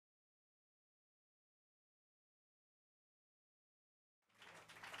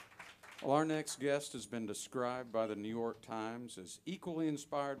Well, our next guest has been described by the New York Times as equally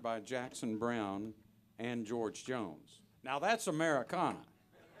inspired by Jackson Browne and George Jones. Now, that's Americana.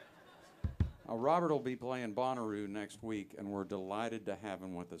 Now, Robert will be playing Bonnaroo next week, and we're delighted to have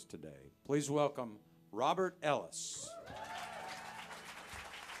him with us today. Please welcome Robert Ellis.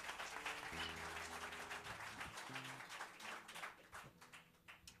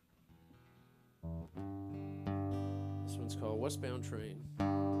 This one's called Westbound Train.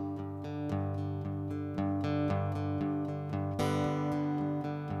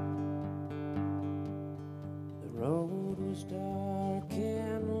 The road was dark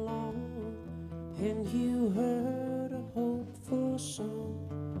and long, and you heard a hopeful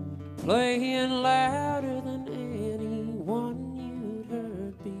song playing louder than anyone you'd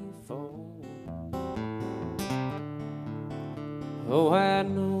heard before. Oh, I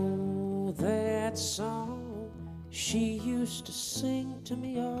know that song. She used to sing to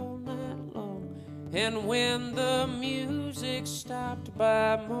me all night long, and when the music stopped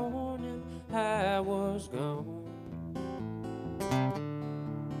by morning, I was gone.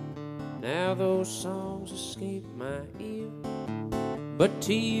 Now those songs escape my ear, but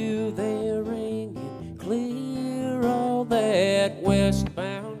to you they're ringing clear. All that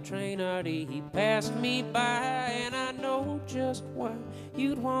westbound train already he passed me by, and I know just why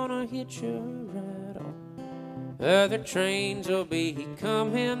you'd wanna hitch a ride on. Other trains will be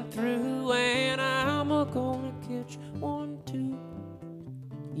coming through, and I'm a-gonna catch one too.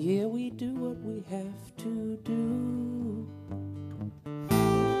 Yeah, we do what we have to do.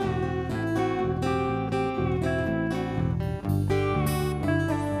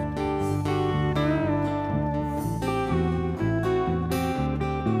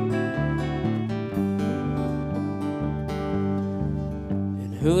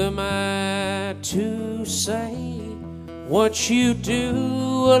 And who am I to say what you do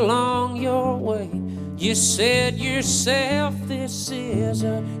along your way? You said yourself this is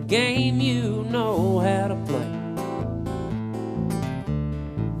a game you know how to play.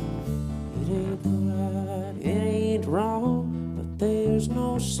 It ain't right, it ain't wrong, but there's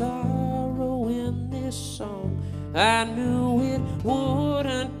no sorrow in this song. I knew it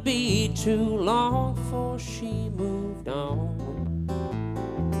wouldn't be too long before she moved on.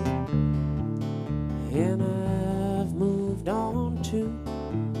 And I've moved on too.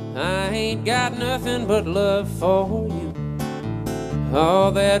 I ain't got nothing but love for you.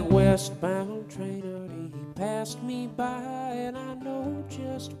 All that westbound train already passed me by, and I know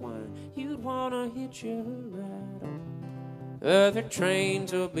just why you'd wanna hitch a ride on. Other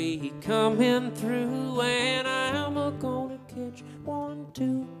trains will be coming through, and I'm a-gonna catch one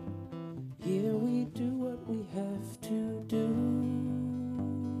too. Yeah, we do what we have to do.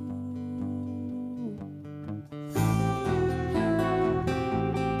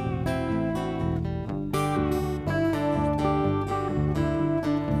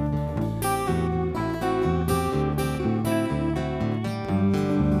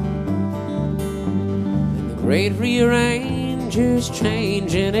 Great rearrangers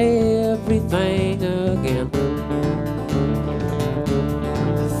changing everything again.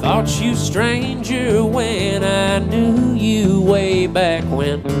 Thought you stranger when I knew you way back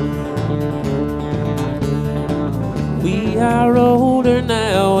when. We are older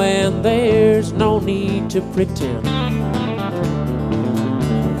now, and there's no need to pretend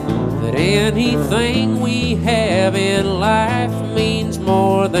that anything we have in life means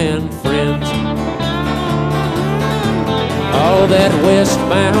more than friends. Oh, that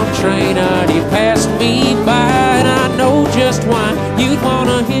westbound train already passed me by, and I know just why you'd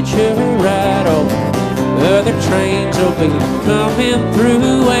wanna hitch a ride on. Other trains will be coming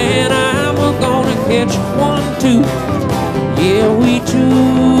through, and I'm gonna catch one too. Yeah, we do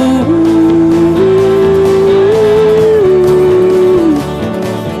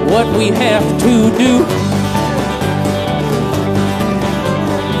what we have to do.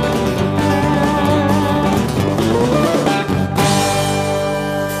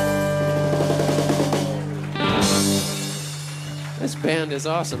 This band is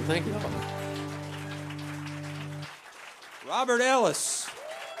awesome. Thank you all. Robert Ellis.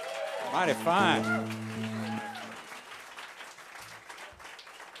 Mighty fine.